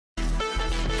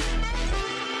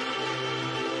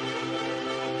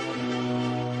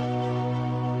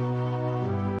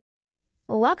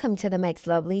welcome to the mix,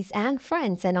 lovelies and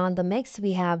friends. And on the mix,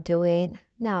 we have Dwayne.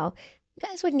 Now, you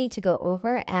guys would need to go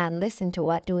over and listen to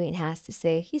what Dwayne has to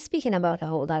say. He's speaking about a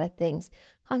whole lot of things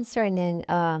concerning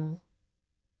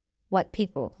what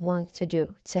people want to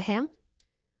do to him.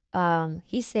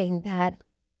 He's saying that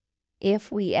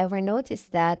if we ever notice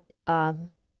that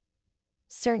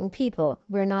certain people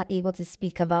we're not able to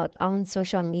speak about on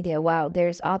social media, while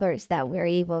there's others that we're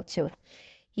able to.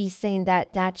 He's saying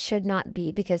that that should not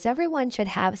be because everyone should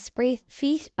have free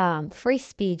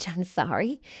speech. I'm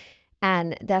sorry,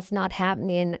 and that's not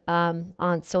happening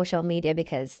on social media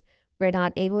because we're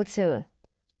not able to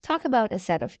talk about a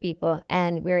set of people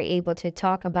and we're able to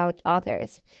talk about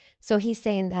others. So he's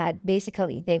saying that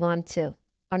basically they want to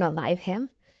unalive him,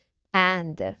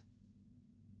 and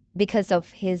because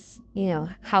of his,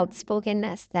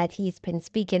 outspokenness that he's been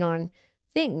speaking on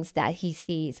things that he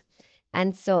sees.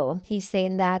 And so he's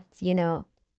saying that,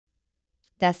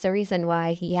 that's the reason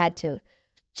why he had to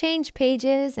change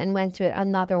pages and went to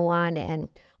another one and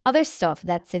other stuff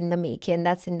that's in the making,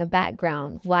 that's in the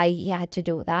background, why he had to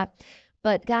do that.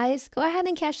 But guys, go ahead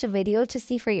and catch the video to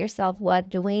see for yourself what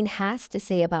Dwayne has to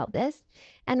say about this.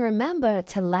 And remember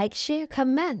to like, share,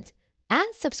 comment,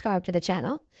 and subscribe to the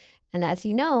channel. And as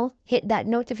you know, hit that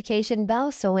notification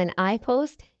bell so when I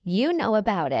post, you know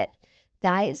about it.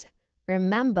 Guys,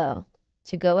 remember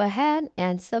to go ahead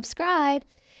and subscribe.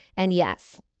 And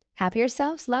yes, have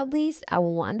yourselves, lovelies, a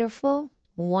wonderful,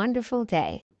 wonderful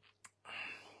day.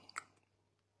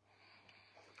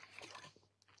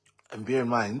 And bear in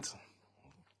mind,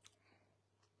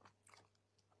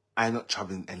 I'm not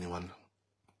troubling anyone.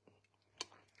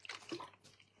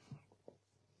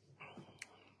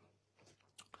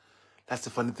 That's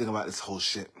the funny thing about this whole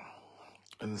shit.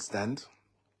 Understand?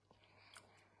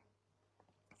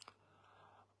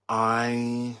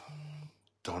 I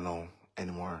don't know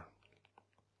anymore.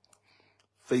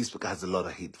 Facebook has a lot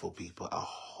of hateful people, a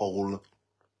whole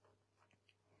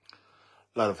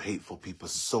lot of hateful people,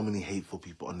 so many hateful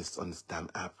people on this damn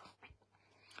app,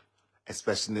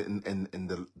 especially in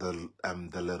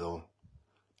the little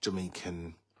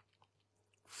Jamaican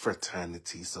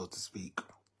fraternity, so to speak.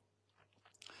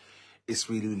 It's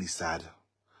really, really sad.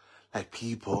 Like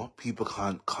people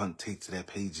can't take to their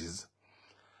pages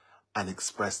and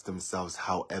express themselves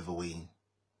however way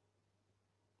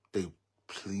they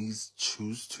please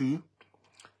choose to,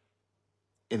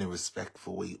 in a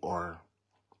respectful way, or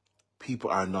people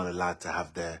are not allowed to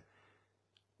have their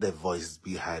voices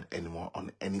be heard anymore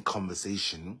on any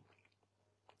conversation,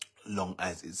 long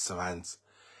as it surrounds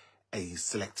a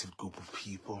selective group of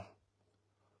people.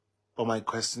 But my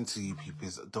question to you people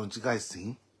is, don't you guys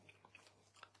see?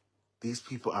 These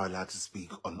people are allowed to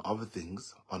speak on other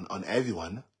things, on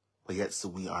everyone, but yet so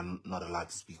we are not allowed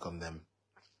to speak on them.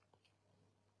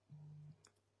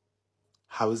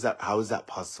 How is that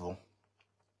possible?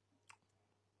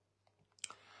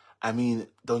 I mean,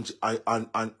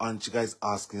 aren't you guys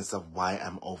asking yourself why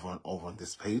I'm over and over on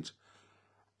this page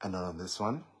and not on this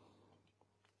one?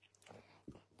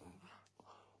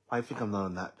 Why do you think I'm not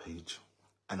on that page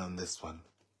and on this one?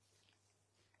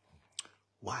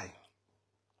 Why?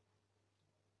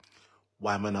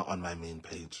 Why am I not on my main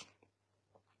page?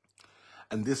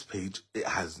 And this page,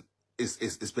 this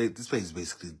page is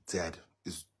basically dead.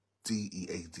 It's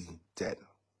DEAD, dead.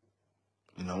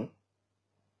 You know?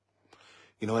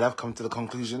 You know what I've come to the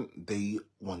conclusion? They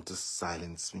want to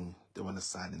silence me. They want to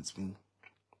silence me.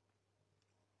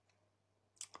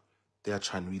 They are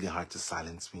trying really hard to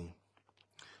silence me.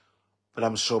 But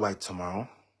I'm sure by tomorrow,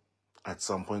 at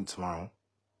some point tomorrow,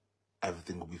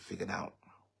 everything will be figured out.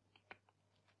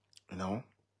 You know?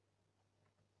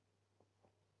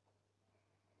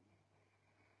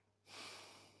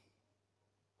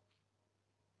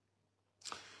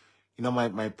 You know,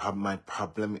 my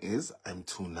problem is I'm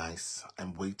too nice.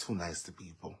 I'm way too nice to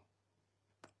people.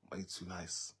 Way too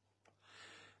nice.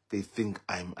 They think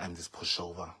I'm this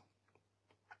pushover.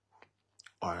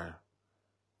 Or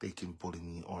they can bully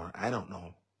me, or I don't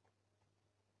know.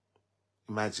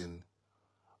 Imagine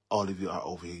all of you are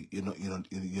over here.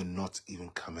 You're not even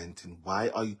commenting. Why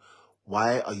are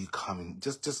you coming?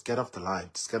 Just get off the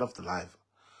live. Just get off the live.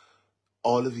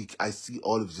 All of you, I see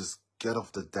all of you, just get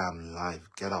off the damn live.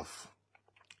 Get off.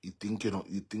 You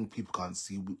think people can't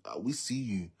see? We see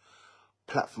you.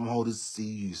 Platform holders see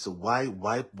you. So why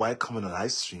come on a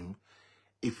live stream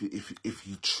if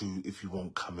you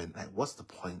won't come in? Like, what's the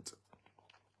point?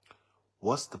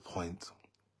 What's the point?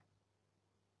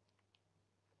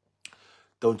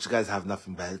 Don't you guys have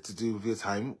nothing better to do with your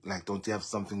time? Like, don't you have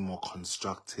something more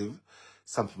constructive,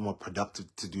 something more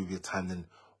productive to do with your time than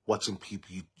watching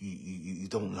people you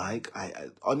don't like?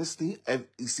 I honestly,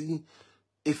 you see,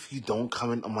 if you don't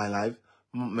comment on my live,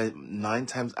 9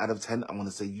 times out of 10, I'm going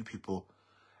to say you people,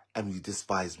 and you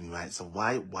despise me, right? So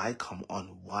why come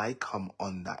on? Why come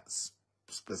on that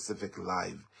specific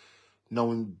live,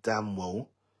 knowing damn well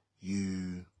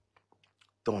you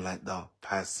don't like the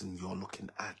person you're looking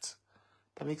at?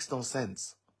 That makes no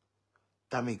sense.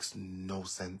 That makes no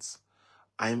sense.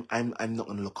 I'm not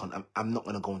gonna look on. I'm not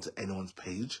gonna go into anyone's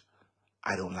page.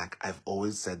 I've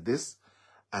always said this,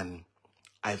 and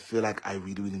I feel like I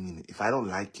really mean it. If I don't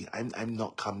like you, I'm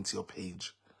not coming to your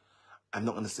page. I'm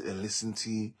not gonna sit and listen to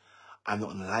you. I'm not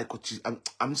gonna like what you.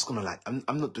 I'm just gonna like. I'm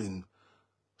not doing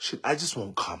shit. I just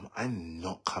won't come. I'm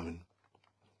not coming.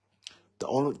 The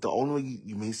only way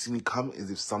you may see me come is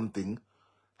if something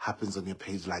happens on your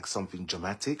page, like something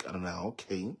dramatic, and I'm like,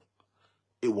 okay,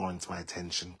 it warrants my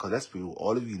attention. Because let's be real,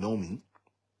 all of you know me.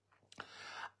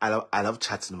 I love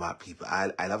chatting about people.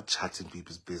 I love chatting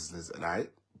people's business,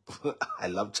 right? I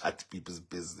love chatting people's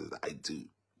business. I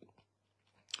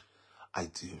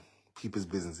do. People's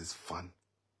business is fun.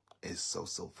 It's so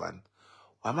fun.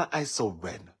 Why am my eyes so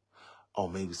red? Oh,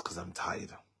 maybe it's because I'm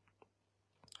tired.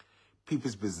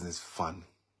 People's business is fun.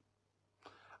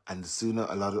 And the sooner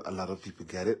a lot of people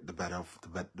get it, the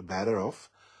better off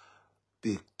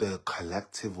the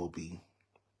collective will be.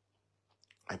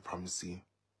 I promise you.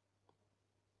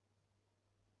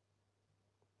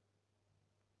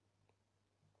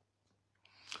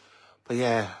 But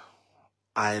yeah,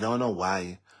 I don't know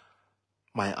why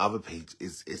my other page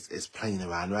is playing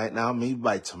around right now. Maybe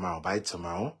by tomorrow,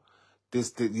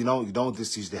 this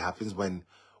usually happens when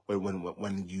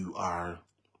you are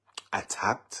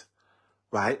attacked,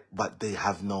 right? But they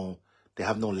have no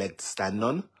leg to stand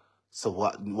on. So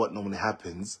what normally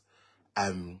happens,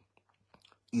 you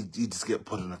just get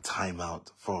put on a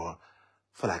timeout for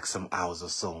like some hours or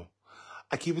so.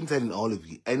 I keep on telling all of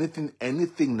you,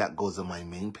 anything that goes on my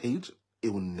main page,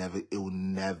 it will never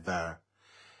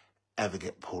ever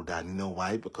get pulled down. You know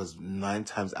why? Because 9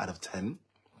 times out of 10,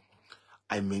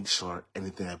 I make sure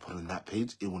anything I put on that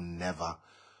page, it will never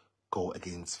go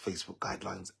against Facebook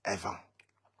guidelines ever.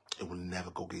 It will never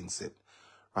go against it,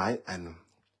 right? And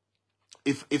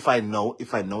if I know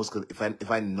it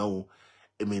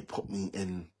may put me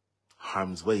in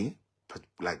harm's way,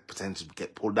 like potentially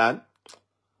get pulled down,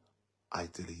 I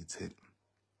delete it.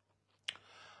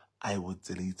 I would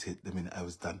delete it the minute I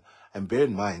was done. And bear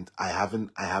in mind, I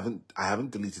haven't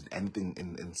deleted anything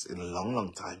in a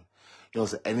long time. You know,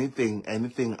 so anything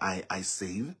I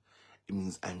save, it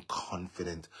means I'm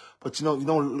confident. But you know,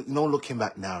 looking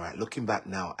back now, right? Looking back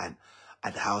now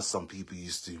at how some people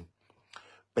used to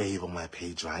behave on my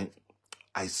page, right?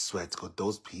 I swear to God,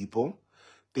 those people,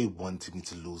 they wanted me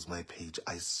to lose my page.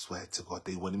 I swear to God,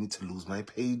 they wanted me to lose my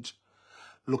page.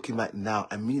 Looking back now,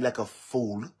 and me like a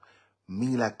fool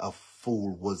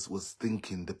was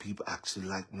thinking the people actually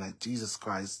like me. Like, Jesus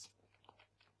Christ,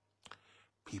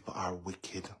 people are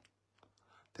wicked.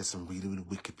 There's some really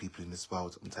wicked people in this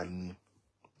world, I'm telling you.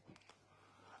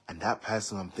 And that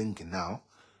person I'm thinking now,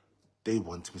 they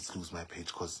want me to lose my page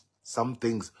because some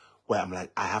things where I'm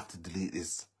like, I have to delete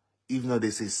this. Even though they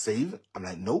say save, I'm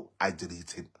like, nope, I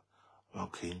delete it.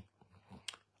 Okay.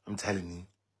 I'm telling you.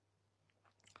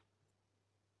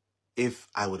 If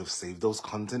I would have saved those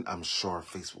content, I'm sure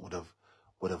Facebook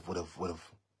would have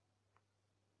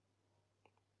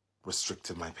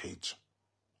restricted my page.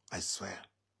 I swear.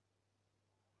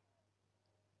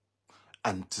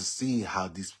 And to see how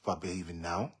these people are behaving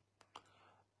now,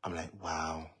 I'm like,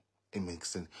 wow, it makes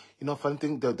sense. You know, funny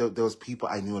thing, there was people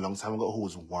I knew a long time ago who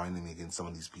was warning me against some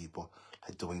of these people.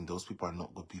 Like, Dwayne, those people are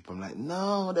not good people. I'm like,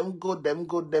 no, them good.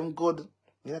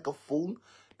 You're like a fool.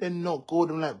 They're not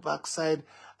good. I'm like, backside.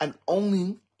 And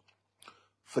only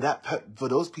for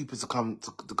those people to come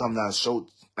down and show,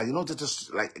 like, you know, to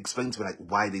just like explain to me like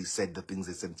why they said the things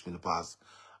they said to me in the past.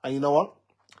 And you know what?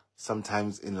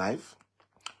 Sometimes in life,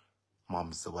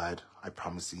 mom's the word. I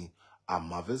promise you, our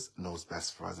mothers knows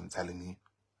best for us. I'm telling you,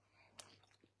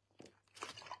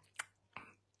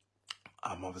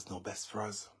 our mothers know best for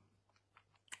us.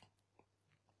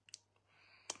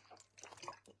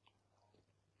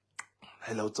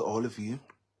 Hello to all of you.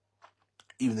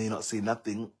 Even though you're not saying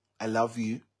nothing, I love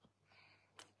you.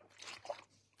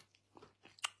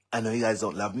 I know you guys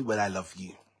don't love me, but I love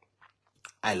you.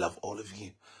 I love all of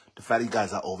you. The fact that you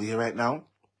guys are over here right now,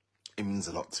 it means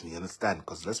a lot to me, understand?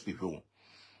 Because let's be real.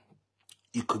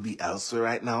 You could be elsewhere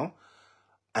right now.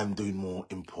 I'm doing more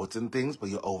important things, but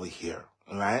you're over here,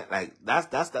 right? Like,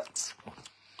 that's.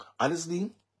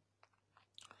 Honestly,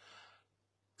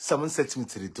 someone said to me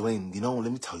today, Dwayne, you know,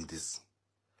 let me tell you this.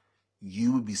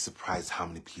 You would be surprised how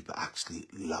many people actually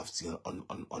loves you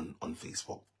on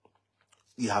Facebook.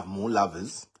 you have more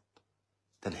lovers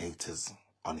than haters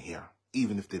on here.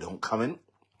 Even if they don't comment,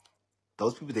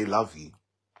 those people, they love you.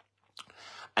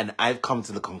 And I've come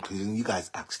to the conclusion, you guys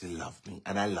actually love me.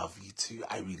 And I love you too.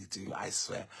 I really do. I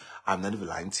swear. I'm not even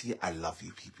lying to you. I love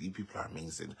you people. You people are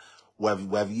amazing.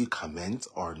 Whether you comment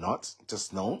or not,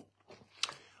 just know,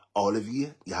 all of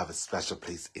you, you have a special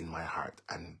place in my heart.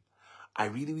 And I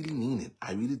really, really mean it.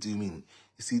 I really do mean it.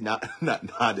 You see, not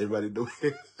everybody do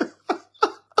it.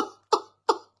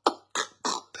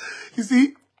 You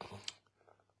see,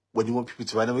 when you want people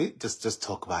to run away, just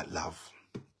talk about love.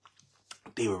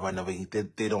 They will run away.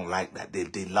 They don't like that.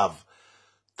 They love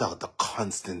the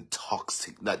constant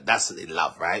toxic. That's what they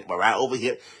love, right? But right over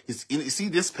here, you see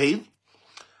this page?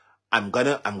 I'm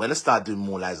gonna start doing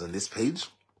more lives on this page.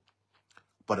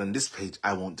 But on this page,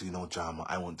 I won't do no drama.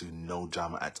 I won't do no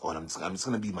drama at all. I'm just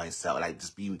gonna be myself. Like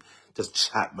just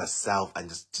chat myself and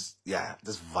just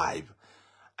vibe.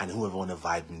 And whoever wanna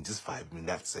vibe me, just vibe me.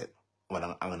 That's it. What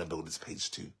I'm gonna build this page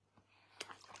too.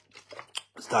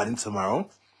 Starting tomorrow,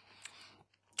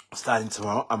 I'm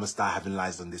gonna start having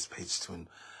lives on this page too.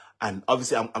 And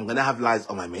obviously, I'm gonna have lives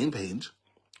on my main page,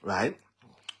 right?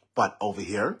 But over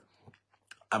here,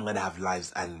 I'm gonna have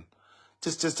lives and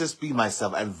just be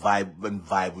myself and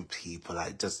vibe with people.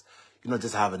 Like just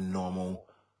have a normal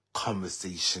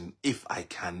conversation if I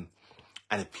can.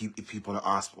 And if people want to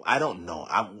ask, I don't know.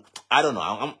 I don't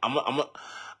know.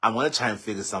 I'm gonna try and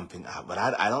figure something out. But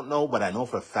I don't know. But I know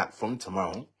for a fact from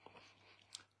tomorrow,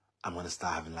 I'm gonna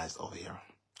start having lives over here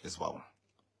as well.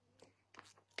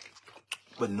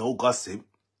 But no gossip.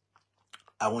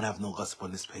 I won't have no gossip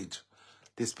on this page.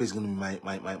 This page is gonna be my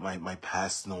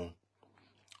personal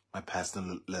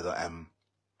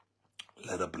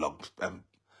letter blog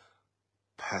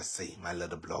per se. My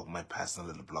letter blog, my personal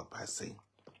little blog per se.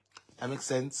 That makes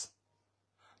sense?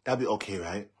 That'd be okay,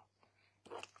 right?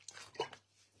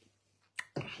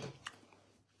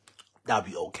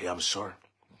 That'd be okay, I'm sure.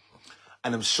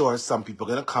 And I'm sure some people are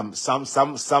gonna come. Some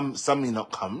may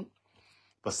not come,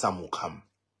 but some will come.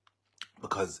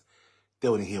 Because they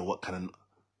want to hear what kind of...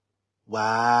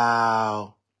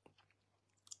 Wow.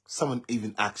 Someone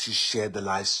even actually shared the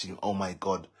live stream. Oh my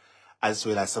God. I just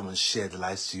realized someone shared the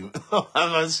live stream.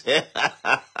 Someone shared.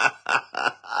 Oh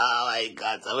my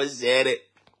God. Someone shared it.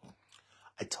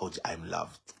 I told you I'm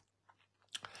loved.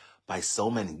 By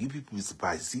so many. You people be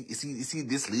surprised. You see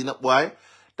this lean up boy?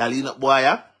 That lean up boy,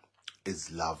 yeah, is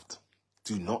loved.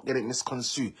 Do not get it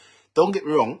misconstrued. Don't get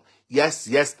me wrong. Yes,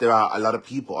 there are a lot of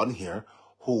people on here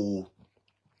who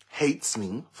hates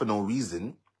me for no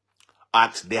reason.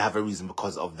 Actually, they have a reason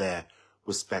because of their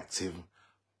respective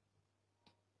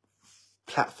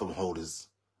platform holders.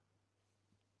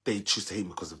 They choose to hate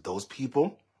me because of those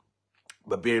people.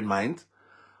 But bear in mind,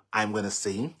 I'm gonna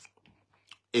say,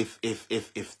 if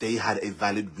they had a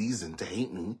valid reason to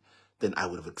hate me, then I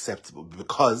would have accepted it.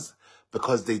 Because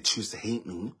they choose to hate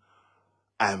me,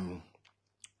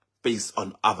 based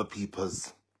on other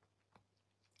people's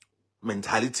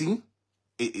mentality,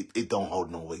 it don't hold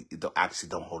no weight. It actually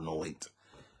don't hold no weight.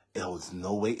 It holds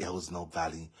no weight. It holds no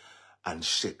value. And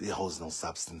shit, it holds no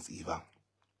substance either.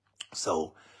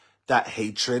 So that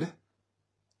hatred,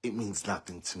 it means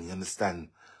nothing to me. Understand?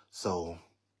 So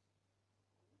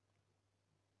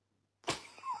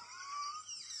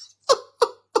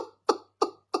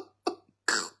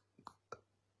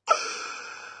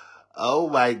oh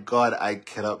my God, I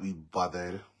cannot be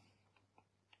bothered.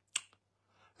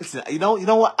 Listen, you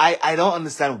know what? I don't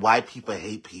understand why people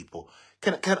hate people.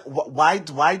 Why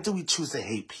do we choose to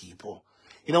hate people?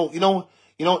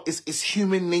 It's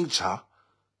human nature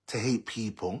to hate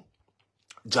people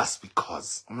just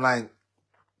because. I'm like,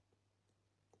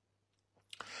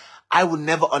 I would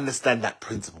never understand that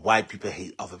principle, why people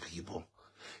hate other people.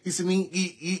 You see me?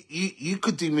 You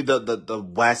could do me the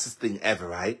worstest thing ever,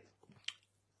 right?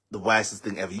 The worstest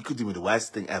thing ever. You could do me the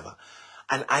worst thing ever.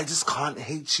 And I just can't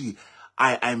hate you.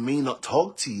 I may not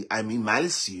talk to you. I may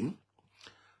malice you.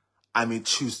 I may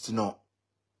choose to not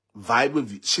vibe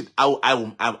with you. Shit,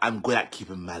 I'm good at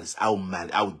keeping malice. I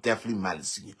will definitely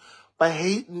malice you. But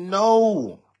hate,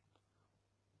 no.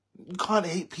 You can't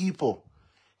hate people.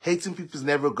 Hating people is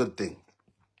never a good thing.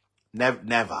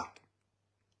 Never.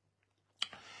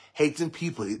 Hating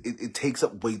people, it takes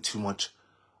up way too much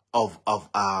of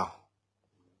our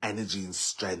energy and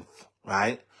strength,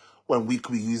 right? When we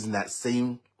could be using that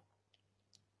same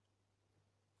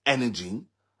energy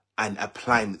and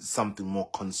applying something more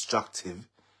constructive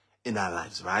in our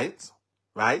lives, right?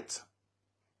 Right?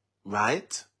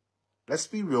 Let's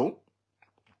be real.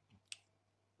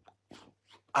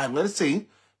 I'm going to say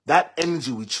that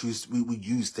energy we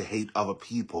use to hate other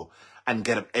people and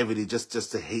get up every day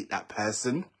just to hate that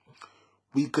person.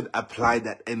 We could apply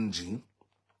that energy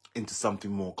into something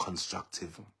more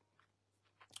constructive,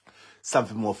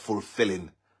 something more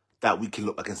fulfilling, that we can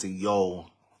look back and say, yo,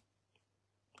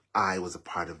 I was a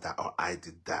part of that, or I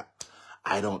did that.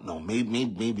 I don't know. Maybe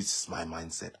it's just my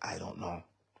mindset. I don't know.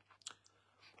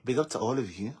 Big up to all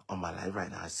of you on my live right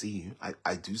now. I see you.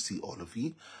 I do see all of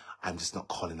you. I'm just not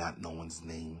calling out no one's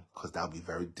name, because that would be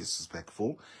very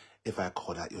disrespectful if I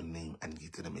called out your name and you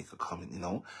didn't make a comment, you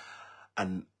know.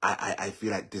 And I feel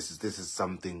like this is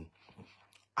something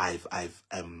I've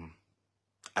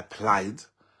applied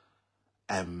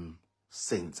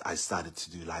since I started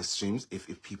to do live streams.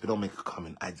 If people don't make a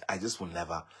comment, I just will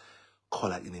never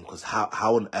call out your name, because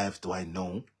how on earth do I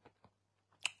know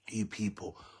you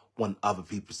people want other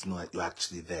people to know that you're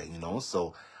actually there, you know?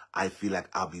 So I feel like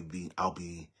I'll be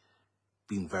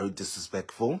being very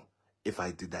disrespectful if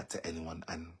I did that to anyone.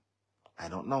 And I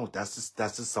don't know. That's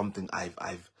just something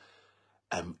I've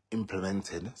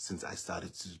implemented since I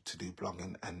started to do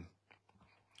blogging. And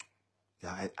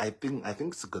yeah, I think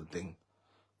it's a good thing,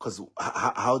 because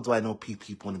how do I know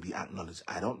people want to be acknowledged?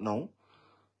 I don't know.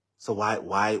 So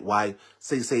why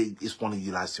say it's one of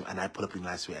you live stream and I put up in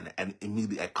live stream and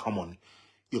immediately I come on,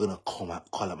 you're gonna call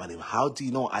out my name. How do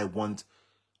you know I want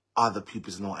other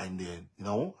people to know I'm there? You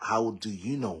know, how do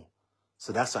you know?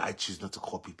 So that's why I choose not to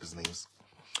call people's names.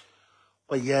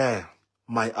 But yeah,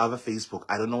 my other Facebook,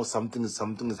 I don't know, something is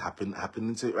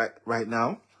happening to it right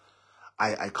now.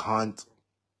 I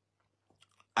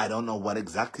don't know what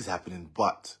exactly is happening,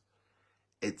 but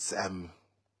it's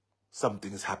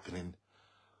something is happening.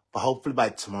 But hopefully by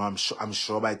tomorrow, I'm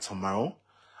sure by tomorrow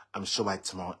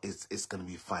it's gonna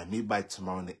be fine. Maybe by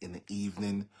tomorrow in the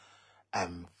evening,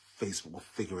 Facebook will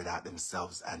figure it out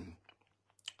themselves, and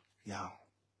yeah.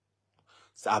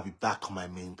 So I'll be back on my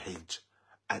main page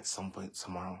at some point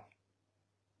tomorrow,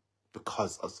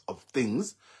 because of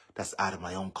things that's out of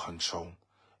my own control.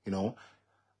 You know,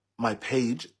 my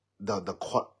page,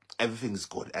 everything's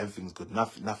good. Everything's good.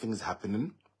 Nothing is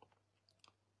happening.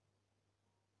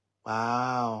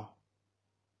 Wow.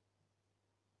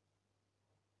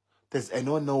 Does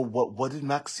anyone know what did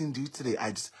Maxine do today?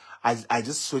 I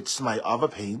just switched to my other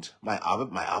page, my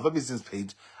other business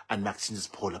page, and Maxine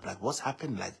just pulled up. Like, what's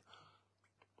happened? Like,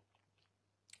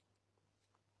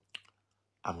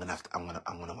 I'm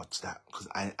gonna watch that, because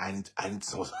I need to know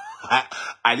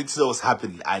I need to know what's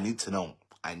happening. I need to know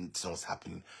what's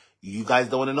happening. You guys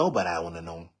don't want to know, but I want to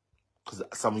know, because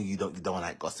some of you don't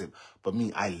like gossip. But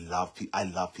me, I love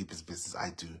people's business.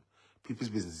 I do. People's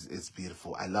business is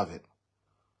beautiful. I love it.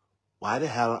 Why the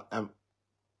hell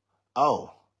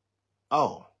oh,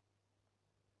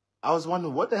 I was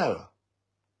wondering what the hell.